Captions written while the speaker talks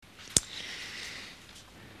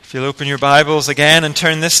If you'll open your Bibles again and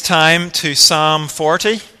turn this time to Psalm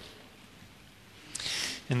 40.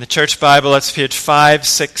 In the Church Bible, that's page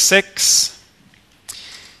 566.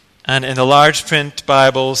 And in the large print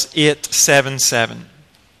Bibles, 877.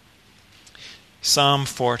 Psalm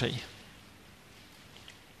 40.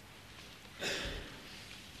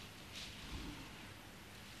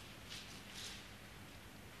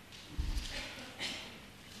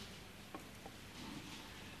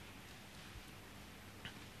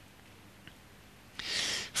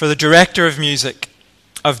 For the director of music,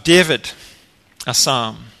 of David, a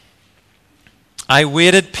psalm. I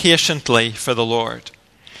waited patiently for the Lord.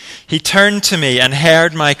 He turned to me and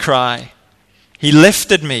heard my cry. He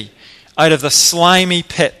lifted me out of the slimy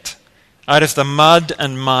pit, out of the mud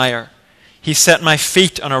and mire. He set my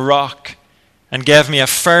feet on a rock and gave me a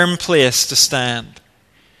firm place to stand.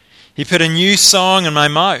 He put a new song in my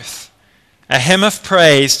mouth, a hymn of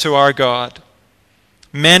praise to our God.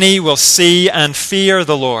 Many will see and fear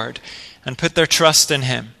the Lord and put their trust in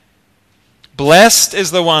him. Blessed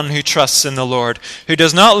is the one who trusts in the Lord, who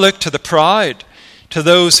does not look to the proud, to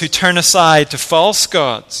those who turn aside to false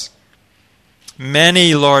gods.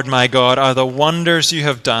 Many, Lord my God, are the wonders you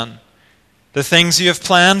have done, the things you have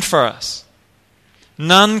planned for us.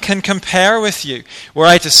 None can compare with you. Were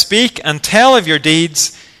I to speak and tell of your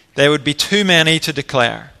deeds, they would be too many to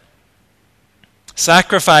declare.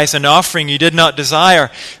 Sacrifice and offering you did not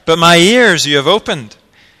desire, but my ears you have opened.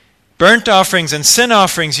 Burnt offerings and sin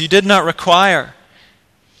offerings you did not require.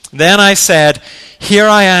 Then I said, here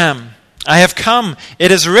I am. I have come.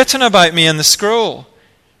 It is written about me in the scroll.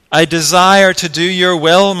 I desire to do your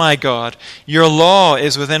will, my God. Your law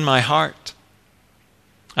is within my heart.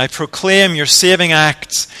 I proclaim your saving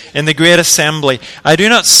acts in the great assembly. I do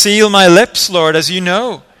not seal my lips, Lord, as you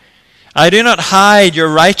know. I do not hide your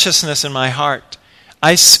righteousness in my heart.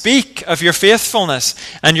 I speak of your faithfulness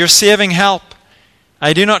and your saving help.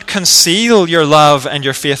 I do not conceal your love and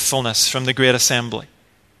your faithfulness from the great assembly.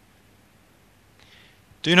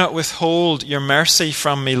 Do not withhold your mercy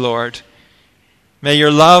from me, Lord. May your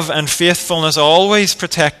love and faithfulness always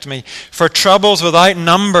protect me, for troubles without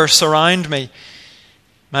number surround me.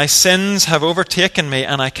 My sins have overtaken me,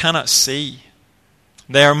 and I cannot see.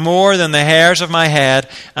 They are more than the hairs of my head,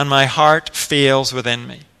 and my heart fails within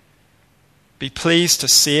me. Be pleased to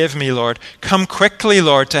save me, Lord. Come quickly,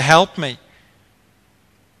 Lord, to help me.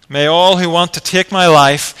 May all who want to take my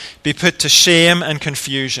life be put to shame and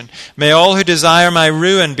confusion. May all who desire my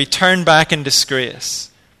ruin be turned back in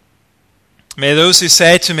disgrace. May those who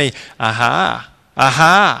say to me, aha,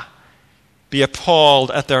 aha, be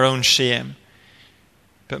appalled at their own shame.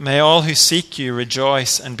 But may all who seek you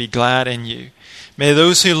rejoice and be glad in you. May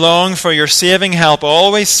those who long for your saving help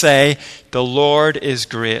always say, the Lord is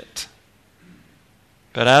great.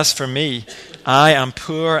 But as for me, I am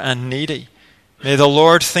poor and needy. May the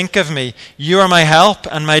Lord think of me. You are my help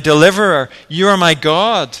and my deliverer. You are my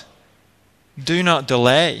God. Do not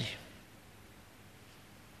delay.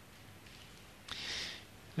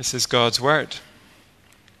 This is God's word.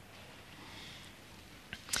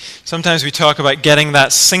 Sometimes we talk about getting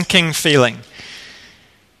that sinking feeling.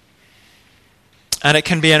 And it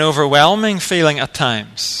can be an overwhelming feeling at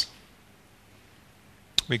times.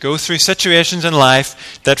 We go through situations in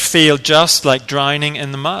life that feel just like drowning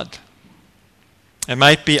in the mud. It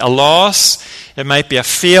might be a loss, it might be a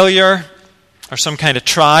failure, or some kind of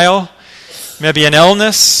trial, maybe an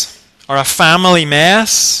illness, or a family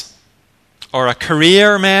mess, or a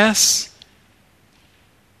career mess.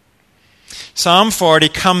 Psalm 40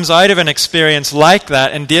 comes out of an experience like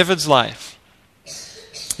that in David's life.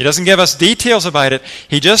 He doesn't give us details about it.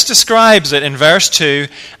 He just describes it in verse 2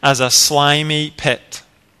 as a slimy pit.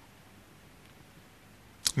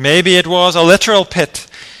 Maybe it was a literal pit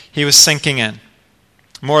he was sinking in.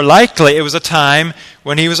 More likely, it was a time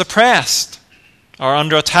when he was oppressed or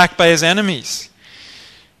under attack by his enemies.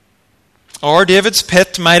 Or David's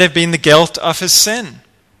pit might have been the guilt of his sin.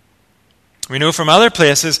 We know from other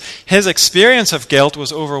places his experience of guilt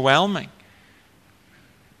was overwhelming.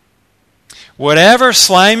 Whatever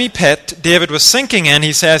slimy pit David was sinking in,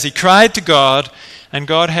 he says he cried to God, and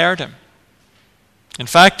God heard him. In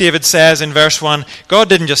fact, David says in verse 1, God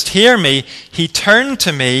didn't just hear me, he turned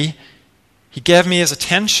to me, he gave me his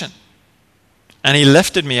attention, and he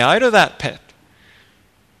lifted me out of that pit.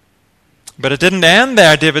 But it didn't end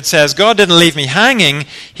there, David says. God didn't leave me hanging,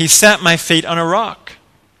 he set my feet on a rock.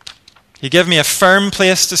 He gave me a firm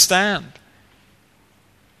place to stand.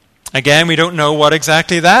 Again, we don't know what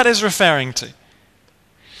exactly that is referring to.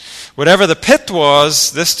 Whatever the pit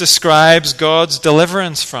was, this describes God's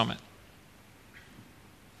deliverance from it.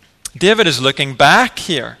 David is looking back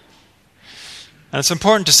here. And it's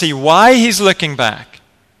important to see why he's looking back.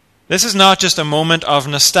 This is not just a moment of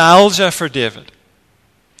nostalgia for David.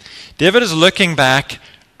 David is looking back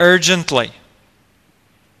urgently.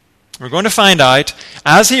 We're going to find out,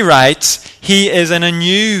 as he writes, he is in a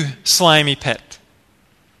new slimy pit.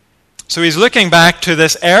 So he's looking back to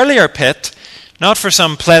this earlier pit, not for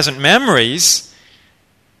some pleasant memories.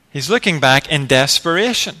 He's looking back in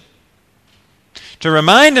desperation, to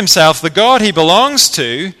remind himself the God he belongs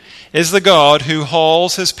to is the God who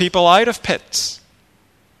hauls his people out of pits.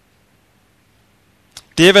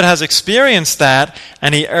 David has experienced that,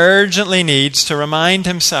 and he urgently needs to remind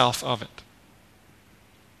himself of it.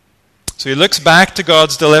 So he looks back to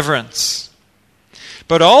God's deliverance,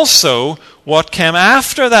 but also what came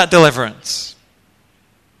after that deliverance.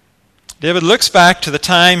 David looks back to the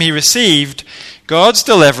time he received God's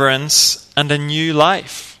deliverance and a new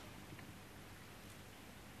life.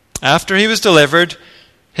 After he was delivered,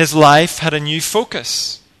 his life had a new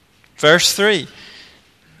focus. Verse 3.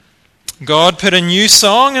 God put a new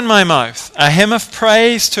song in my mouth, a hymn of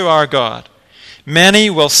praise to our God.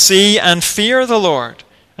 Many will see and fear the Lord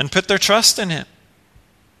and put their trust in him.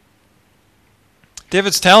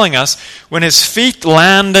 David's telling us when his feet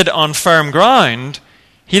landed on firm ground,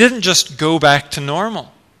 he didn't just go back to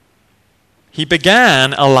normal. He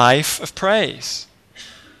began a life of praise.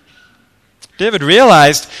 David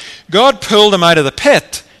realized God pulled him out of the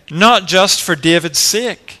pit, not just for David's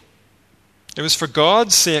sake. It was for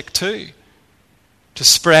God's sake too, to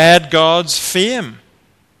spread God's fame,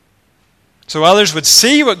 so others would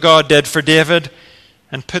see what God did for David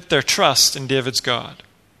and put their trust in David's God.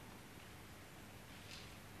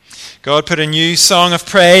 God put a new song of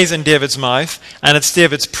praise in David's mouth, and it's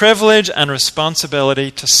David's privilege and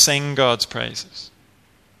responsibility to sing God's praises.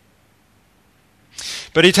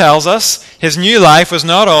 But he tells us his new life was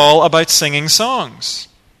not all about singing songs.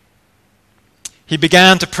 He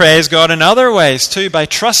began to praise God in other ways too, by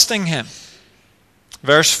trusting him.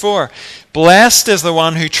 Verse 4, blessed is the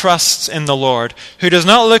one who trusts in the Lord, who does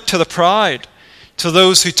not look to the proud, to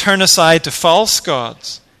those who turn aside to false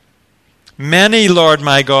gods. Many, Lord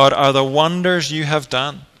my God, are the wonders you have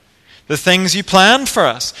done, the things you planned for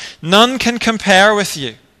us. None can compare with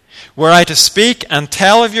you. Were I to speak and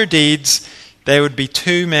tell of your deeds, they would be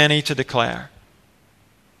too many to declare.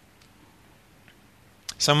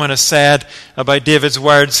 Someone has said about David's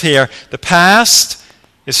words here, the past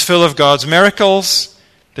is full of God's miracles,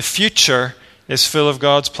 the future is full of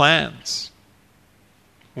God's plans.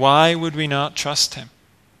 Why would we not trust him?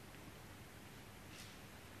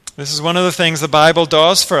 This is one of the things the Bible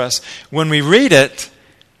does for us. When we read it,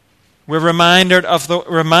 we're reminded of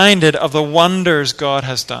the wonders God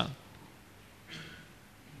has done.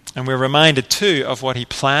 And we're reminded too of what he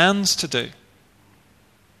plans to do.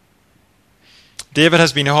 David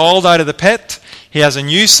has been hauled out of the pit. He has a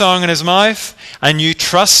new song in his mouth, a new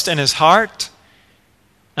trust in his heart,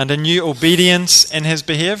 and a new obedience in his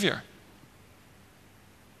behavior.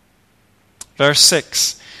 Verse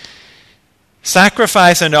 6.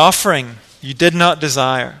 Sacrifice and offering you did not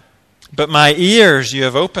desire, but my ears you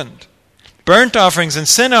have opened. Burnt offerings and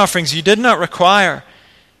sin offerings you did not require.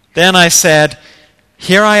 Then I said,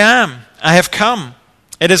 here I am, I have come.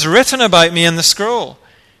 It is written about me in the scroll.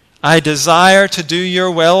 I desire to do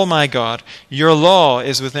your will, my God. Your law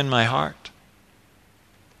is within my heart.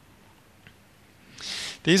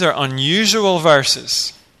 These are unusual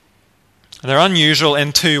verses. They're unusual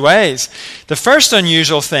in two ways. The first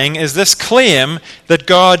unusual thing is this claim that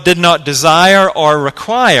God did not desire or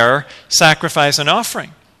require sacrifice and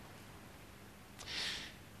offering.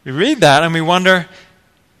 We read that and we wonder,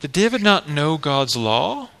 did David not know God's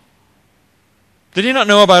law? Did he not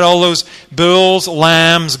know about all those bulls,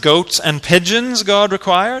 lambs, goats, and pigeons God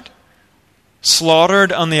required?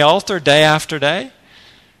 Slaughtered on the altar day after day?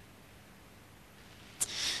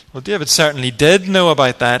 Well, David certainly did know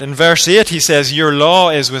about that. In verse 8 he says, your law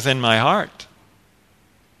is within my heart.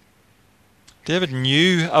 David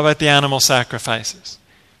knew about the animal sacrifices.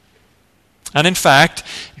 And in fact,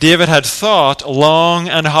 David had thought long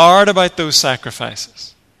and hard about those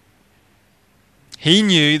sacrifices. He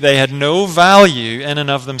knew they had no value in and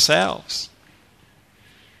of themselves.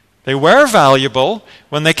 They were valuable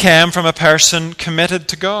when they came from a person committed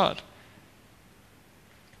to God.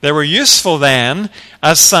 They were useful then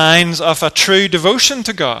as signs of a true devotion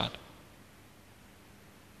to God.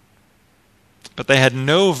 But they had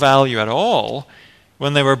no value at all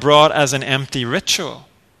when they were brought as an empty ritual.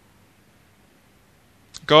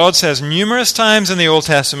 God says numerous times in the Old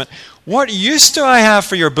Testament, what use do I have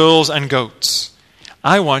for your bulls and goats?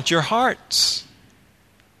 I want your hearts.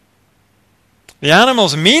 The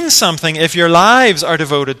animals mean something if your lives are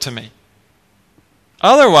devoted to me.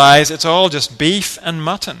 Otherwise, it's all just beef and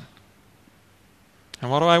mutton. And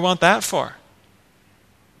what do I want that for?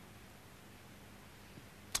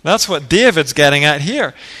 That's what David's getting at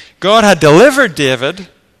here. God had delivered David,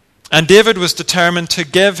 and David was determined to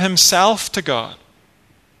give himself to God,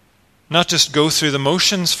 not just go through the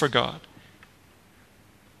motions for God.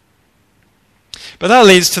 But that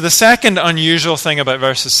leads to the second unusual thing about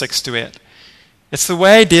verses 6 to 8. It's the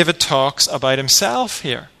way David talks about himself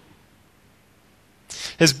here.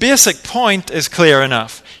 His basic point is clear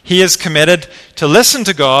enough. He is committed to listen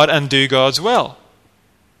to God and do God's will.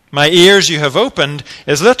 My ears you have opened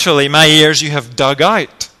is literally my ears you have dug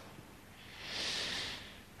out.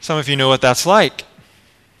 Some of you know what that's like.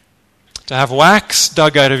 To have wax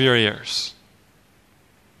dug out of your ears.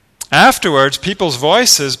 Afterwards, people's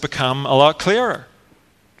voices become a lot clearer.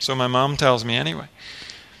 So my mom tells me anyway.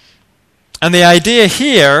 And the idea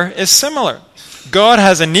here is similar. God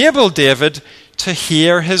has enabled David to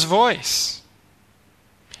hear his voice.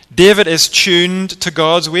 David is tuned to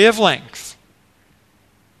God's wavelength.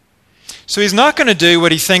 So he's not going to do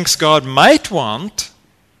what he thinks God might want.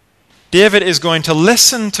 David is going to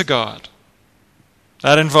listen to God.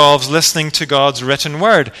 That involves listening to God's written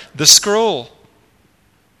word, the scroll.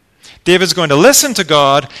 David's going to listen to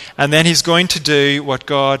God, and then he's going to do what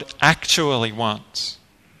God actually wants.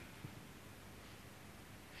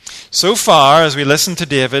 So far, as we listen to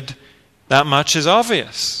David, that much is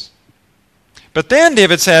obvious. But then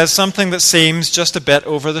David says something that seems just a bit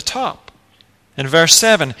over the top. In verse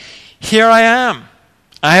 7, "Here I am.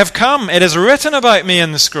 I have come. It is written about me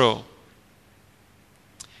in the scroll."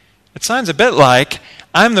 It sounds a bit like,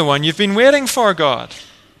 I'm the one you've been waiting for, God.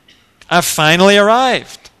 I've finally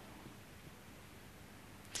arrived.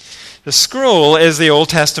 The scroll is the Old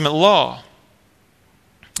Testament law.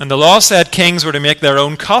 And the law said kings were to make their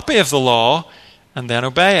own copy of the law and then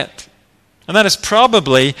obey it. And that is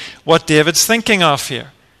probably what David's thinking of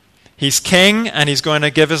here. He's king and he's going to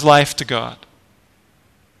give his life to God.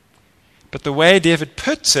 But the way David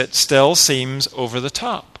puts it still seems over the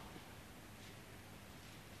top.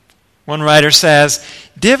 One writer says,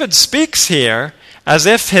 David speaks here as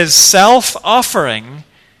if his self-offering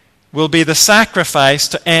will be the sacrifice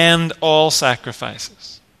to end all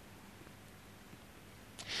sacrifices.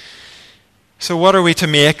 So what are we to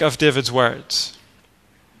make of David's words?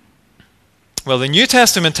 Well, the New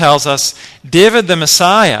Testament tells us David the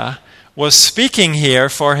Messiah was speaking here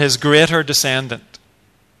for his greater descendant,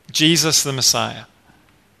 Jesus the Messiah.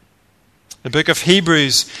 The book of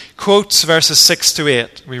Hebrews quotes verses 6 to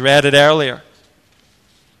 8. We read it earlier.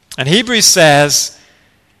 And Hebrews says,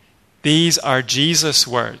 these are Jesus'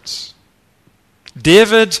 words.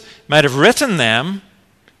 David might have written them,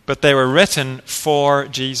 but they were written for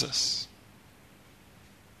Jesus.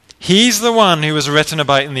 He's the one who was written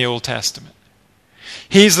about in the Old Testament.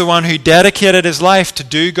 He's the one who dedicated his life to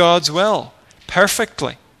do God's will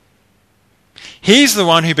perfectly. He's the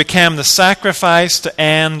one who became the sacrifice to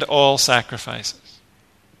end all sacrifices.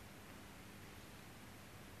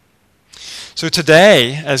 So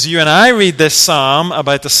today, as you and I read this psalm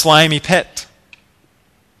about the slimy pit,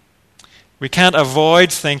 we can't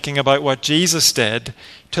avoid thinking about what Jesus did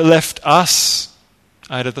to lift us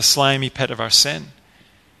out of the slimy pit of our sin.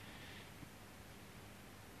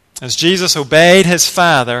 As Jesus obeyed his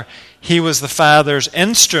Father, he was the Father's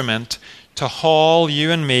instrument to haul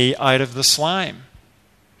you and me out of the slime.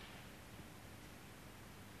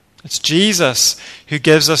 It's Jesus who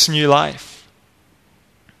gives us new life.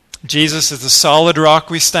 Jesus is the solid rock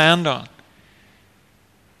we stand on.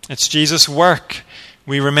 It's Jesus' work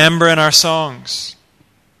we remember in our songs.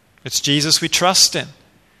 It's Jesus we trust in.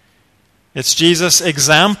 It's Jesus'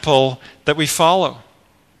 example that we follow.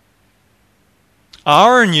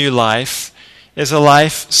 Our new life is a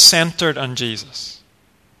life centered on Jesus.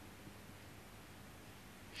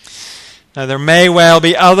 Now, there may well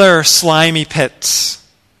be other slimy pits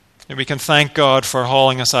that we can thank God for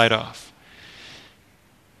hauling us out of.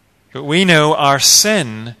 But we know our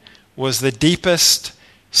sin was the deepest,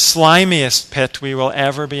 slimiest pit we will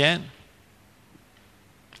ever be in.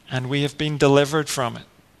 And we have been delivered from it.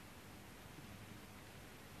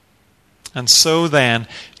 And so then,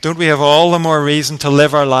 don't we have all the more reason to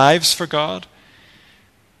live our lives for God?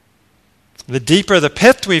 The deeper the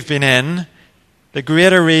pit we've been in, the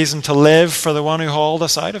greater reason to live for the one who hauled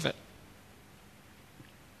us out of it.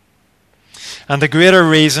 And the greater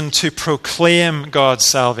reason to proclaim God's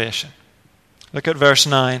salvation. Look at verse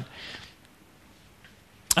 9.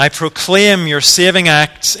 I proclaim your saving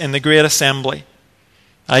acts in the great assembly.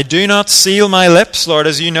 I do not seal my lips, Lord,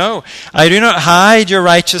 as you know. I do not hide your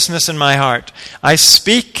righteousness in my heart. I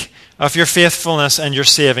speak of your faithfulness and your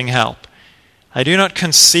saving help. I do not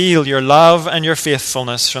conceal your love and your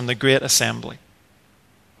faithfulness from the great assembly.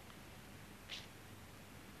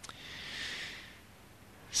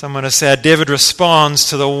 Someone has said David responds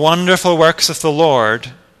to the wonderful works of the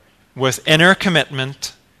Lord with inner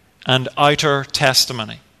commitment and outer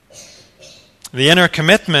testimony. The inner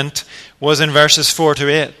commitment was in verses 4 to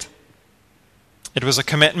 8. It was a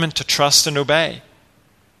commitment to trust and obey.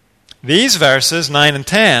 These verses, 9 and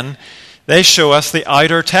 10, they show us the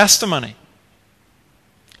outer testimony.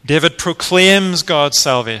 David proclaims God's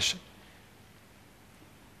salvation.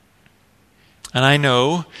 And I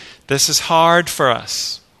know this is hard for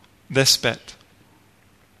us, this bit.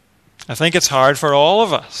 I think it's hard for all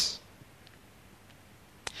of us.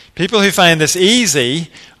 People who find this easy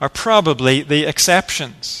are probably the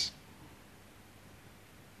exceptions.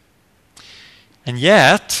 And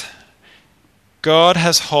yet, God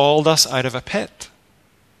has hauled us out of a pit.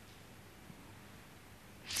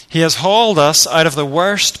 He has hauled us out of the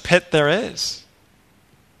worst pit there is.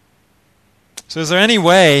 So is there any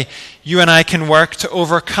way you and I can work to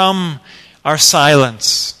overcome our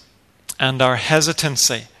silence and our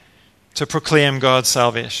hesitancy to proclaim God's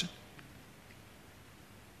salvation?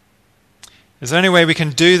 Is there any way we can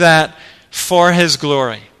do that for His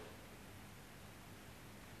glory?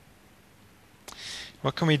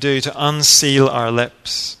 What can we do to unseal our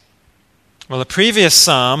lips? Well, the previous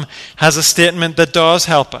psalm has a statement that does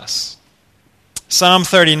help us. Psalm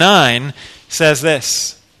 39 says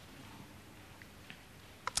this: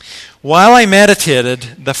 "While I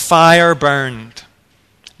meditated, the fire burned.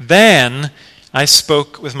 Then I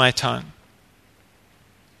spoke with my tongue."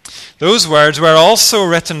 Those words were also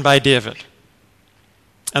written by David.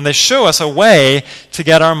 And they show us a way to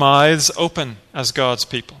get our mouths open as God's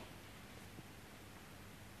people.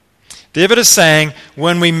 David is saying,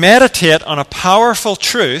 when we meditate on a powerful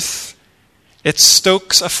truth, it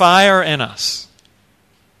stokes a fire in us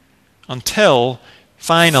until,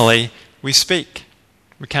 finally, we speak.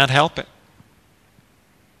 We can't help it.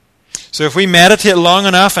 So if we meditate long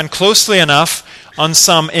enough and closely enough on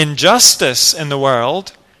some injustice in the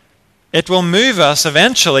world, it will move us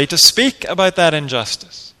eventually to speak about that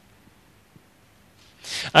injustice.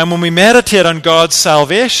 And when we meditate on God's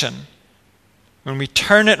salvation, when we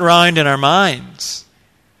turn it round in our minds,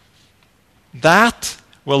 that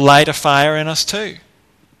will light a fire in us too,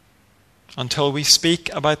 until we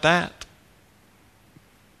speak about that.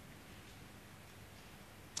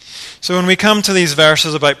 So when we come to these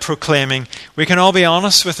verses about proclaiming, we can all be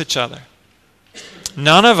honest with each other.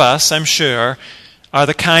 None of us, I'm sure, are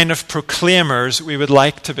the kind of proclaimers we would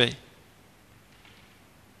like to be.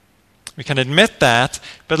 We can admit that,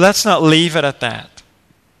 but let's not leave it at that.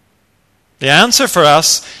 The answer for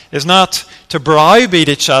us is not to browbeat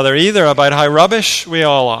each other either about how rubbish we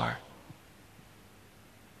all are.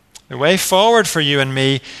 The way forward for you and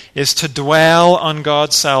me is to dwell on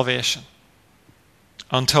God's salvation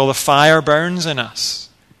until the fire burns in us,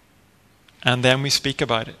 and then we speak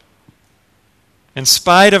about it, in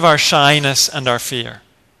spite of our shyness and our fear.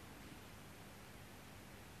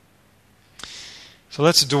 So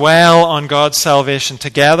let's dwell on God's salvation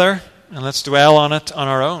together, and let's dwell on it on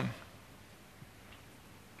our own.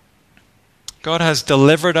 God has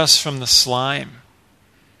delivered us from the slime.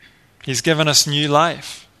 He's given us new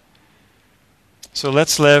life. So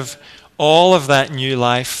let's live all of that new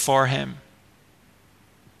life for Him.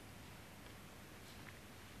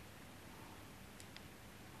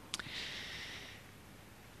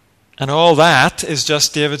 And all that is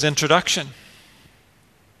just David's introduction.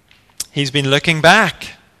 He's been looking back,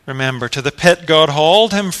 remember, to the pit God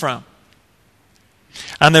hauled him from.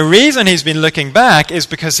 And the reason he's been looking back is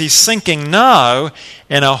because he's sinking now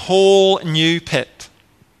in a whole new pit.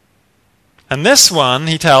 And this one,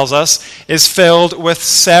 he tells us, is filled with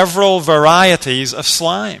several varieties of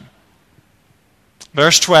slime.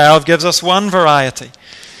 Verse 12 gives us one variety.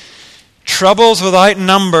 "Troubles without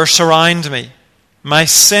number surround me. My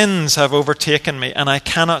sins have overtaken me, and I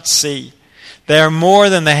cannot see. They are more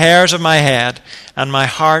than the hairs of my head, and my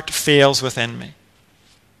heart fails within me."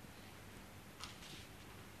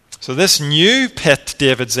 So this new pit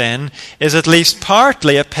David's in is at least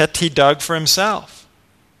partly a pit he dug for himself.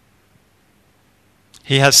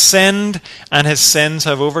 He has sinned, and his sins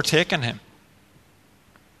have overtaken him.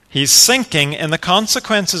 He's sinking in the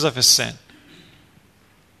consequences of his sin.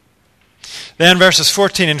 Then verses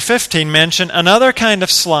 14 and 15 mention another kind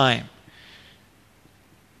of slime.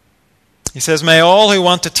 He says, "May all who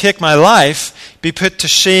want to take my life be put to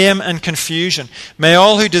shame and confusion. May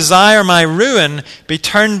all who desire my ruin be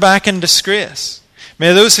turned back in disgrace.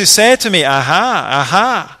 May those who say to me, 'Aha,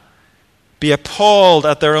 aha,' be appalled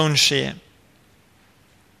at their own shame."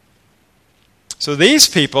 So these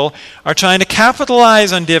people are trying to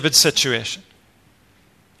capitalize on David's situation.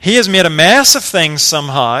 He has made a mess of things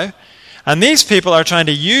somehow, and these people are trying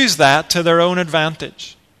to use that to their own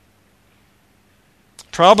advantage.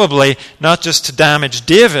 Probably not just to damage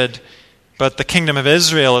David, but the kingdom of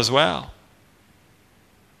Israel as well.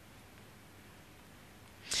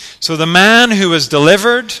 So the man who was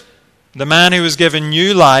delivered, the man who was given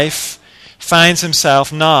new life, finds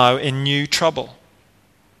himself now in new trouble.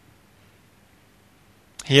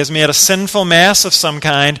 He has made a sinful mess of some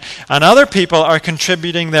kind, and other people are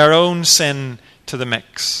contributing their own sin to the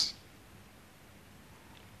mix.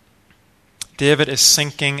 David is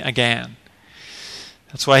sinking again.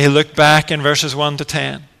 That's why he looked back in verses 1 to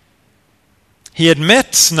 10. He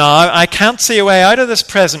admits now, I can't see a way out of this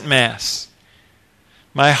present mess.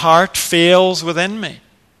 My heart fails within me.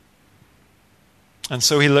 And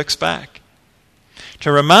so he looks back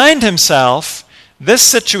to remind himself this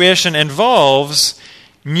situation involves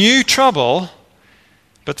new trouble,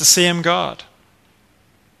 but the same God.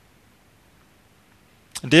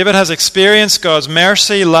 David has experienced God's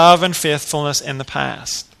mercy, love, and faithfulness in the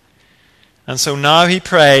past. And so now he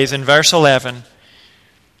prays in verse 11,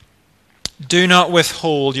 do not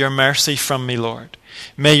withhold your mercy from me, Lord.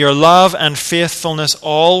 May your love and faithfulness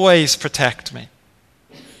always protect me.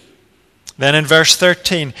 Then in verse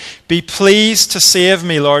 13, be pleased to save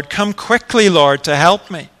me, Lord. Come quickly, Lord, to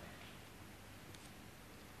help me.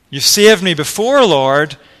 You've saved me before,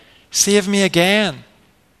 Lord. Save me again.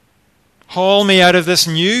 Haul me out of this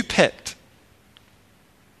new pit.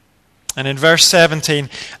 And in verse 17,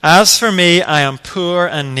 as for me, I am poor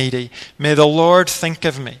and needy. May the Lord think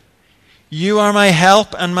of me. You are my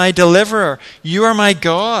help and my deliverer. You are my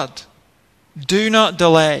God. Do not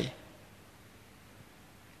delay.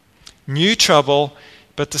 New trouble,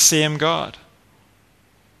 but the same God.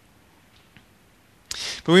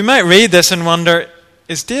 But we might read this and wonder,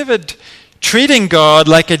 is David treating God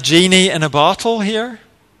like a genie in a bottle here?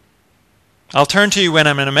 I'll turn to you when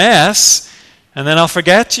I'm in a mess, and then I'll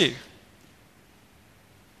forget you.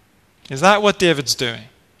 Is that what David's doing?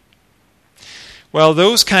 Well,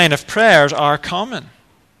 those kind of prayers are common.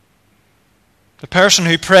 The person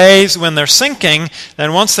who prays when they're sinking,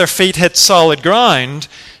 then once their feet hit solid ground,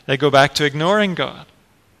 they go back to ignoring God.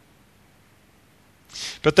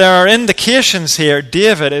 But there are indications here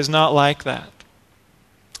David is not like that.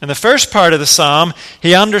 In the first part of the psalm,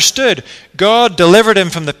 he understood God delivered him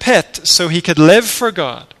from the pit so he could live for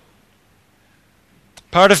God.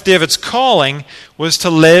 Part of David's calling was to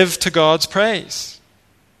live to God's praise,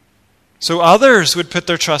 so others would put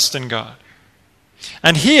their trust in God.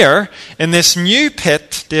 And here, in this new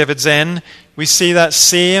pit David's in, we see that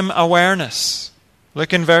same awareness.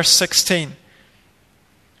 Look in verse 16.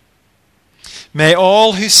 May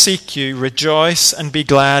all who seek you rejoice and be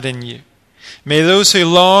glad in you. May those who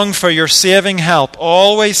long for your saving help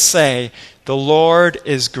always say, the Lord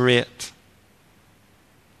is great.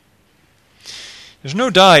 There's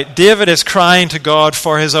no doubt David is crying to God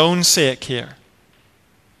for his own sake here.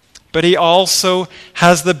 But he also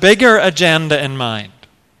has the bigger agenda in mind.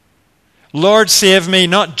 Lord, save me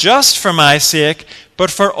not just for my sake,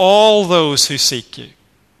 but for all those who seek you.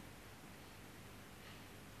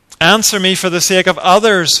 Answer me for the sake of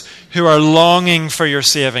others who are longing for your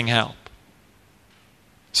saving help.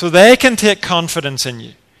 So they can take confidence in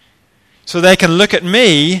you. So they can look at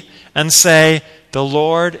me and say, the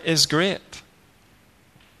Lord is great.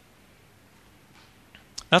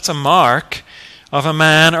 That's a mark of a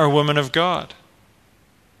man or woman of God.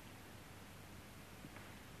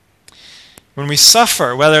 When we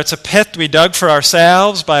suffer, whether it's a pit we dug for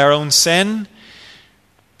ourselves by our own sin,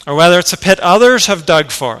 or whether it's a pit others have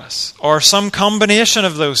dug for us, or some combination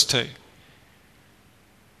of those two,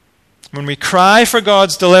 when we cry for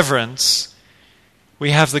God's deliverance,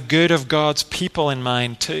 we have the good of God's people in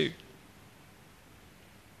mind too.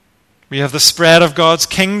 We have the spread of God's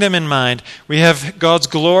kingdom in mind. We have God's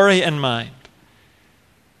glory in mind.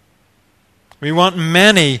 We want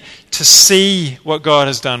many to see what God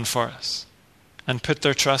has done for us and put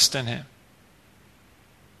their trust in Him.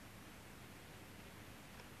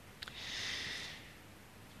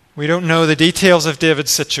 We don't know the details of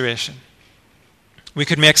David's situation. We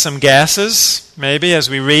could make some guesses, maybe, as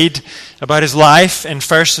we read about his life in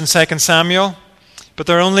 1 and 2 Samuel, but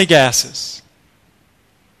they're only guesses.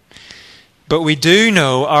 But we do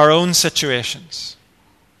know our own situations.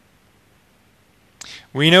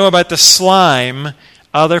 We know about the slime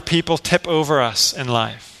other people tip over us in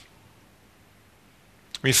life.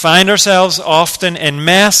 We find ourselves often in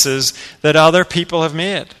messes that other people have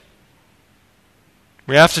made.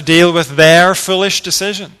 We have to deal with their foolish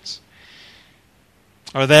decisions.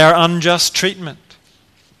 or their unjust treatment.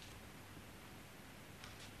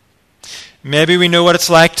 Maybe we know what it's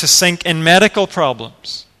like to sink in medical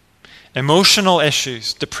problems, emotional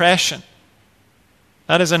issues, depression.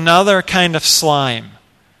 That is another kind of slime.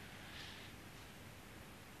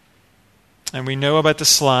 And we know about the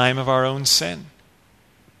slime of our own sin.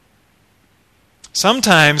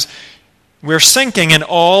 Sometimes we're sinking in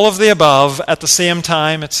all of the above at the same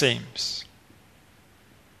time, it seems.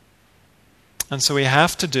 And so we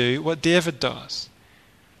have to do what David does.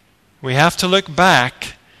 We have to look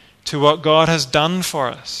back to what God has done for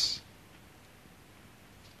us.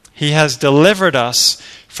 He has delivered us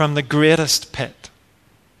from the greatest pit.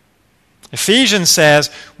 Ephesians says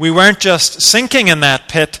we weren't just sinking in that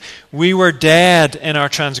pit, we were dead in our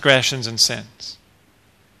transgressions and sins.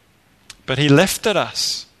 But He lifted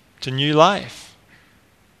us to new life.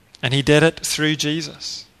 And He did it through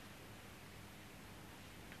Jesus.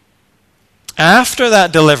 After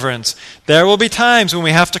that deliverance, there will be times when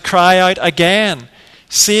we have to cry out again,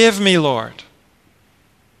 "Save me, Lord."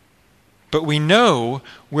 But we know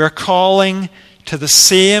we're calling to the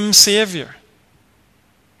same Savior.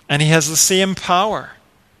 And He has the same power.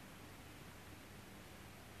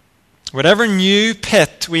 Whatever new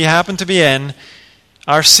pit we happen to be in,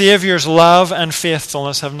 our Savior's love and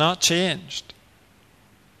faithfulness have not changed.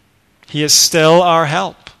 He is still our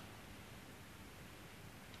help.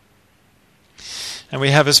 And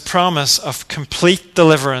we have His promise of complete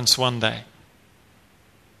deliverance one day.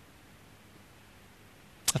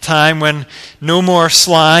 A time when no more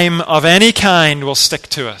slime of any kind will stick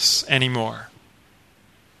to us anymore,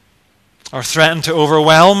 or threaten to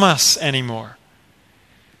overwhelm us anymore.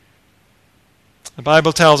 The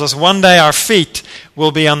Bible tells us one day our feet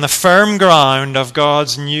will be on the firm ground of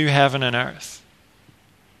God's new heaven and earth,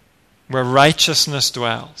 where righteousness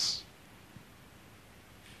dwells.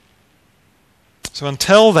 So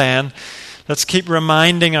until then, let's keep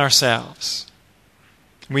reminding ourselves.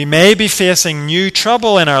 We may be facing new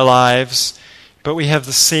trouble in our lives, but we have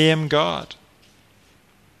the same God.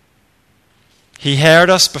 He heard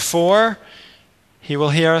us before, He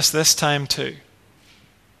will hear us this time too.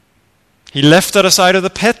 He lifted us out of the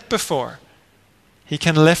pit before, He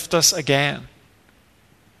can lift us again.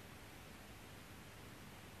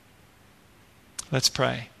 Let's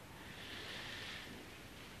pray.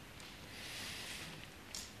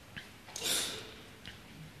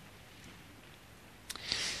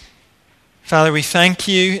 Father, we thank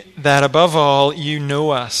You that above all, You know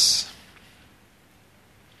us.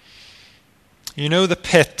 You know the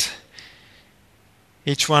pit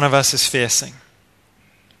each one of us is facing.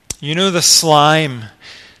 You know the slime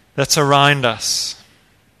that's around us.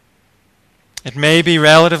 It may be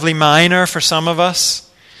relatively minor for some of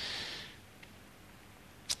us,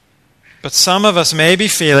 but some of us may be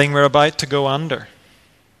feeling we're about to go under.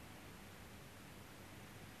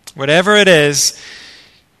 Whatever it is,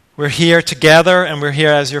 we're here together and we're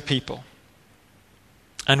here as Your people.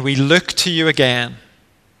 And we look to You again,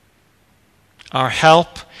 our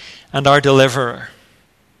help and our deliverer.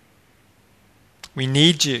 We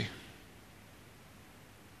need You.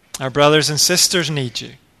 Our brothers and sisters need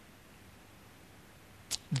You.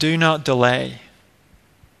 Do not delay.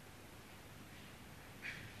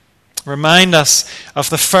 Remind us of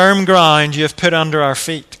the firm ground You have put under our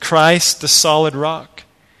feet, Christ, the solid rock.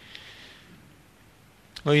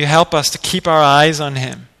 Will You help us to keep our eyes on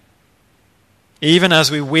Him, even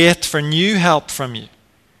as we wait for new help from You?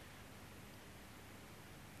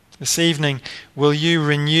 This evening, will You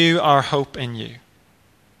renew our hope in You,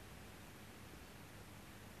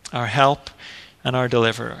 our help and our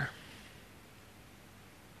deliverer?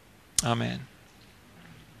 Amen.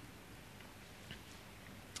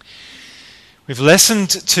 We've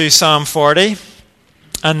listened to Psalm 40,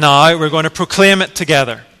 and now we're going to proclaim it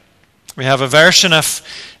together. We have a version of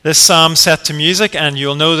this psalm set to music, and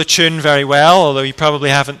you'll know the tune very well, although you probably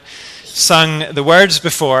haven't sung the words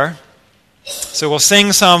before. So we'll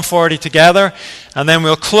sing Psalm 40 together, and then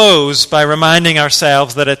we'll close by reminding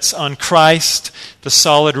ourselves that it's on Christ, the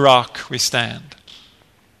solid rock, we stand.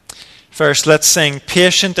 First, let's sing,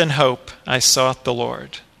 "Patient in hope, I sought the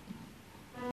Lord."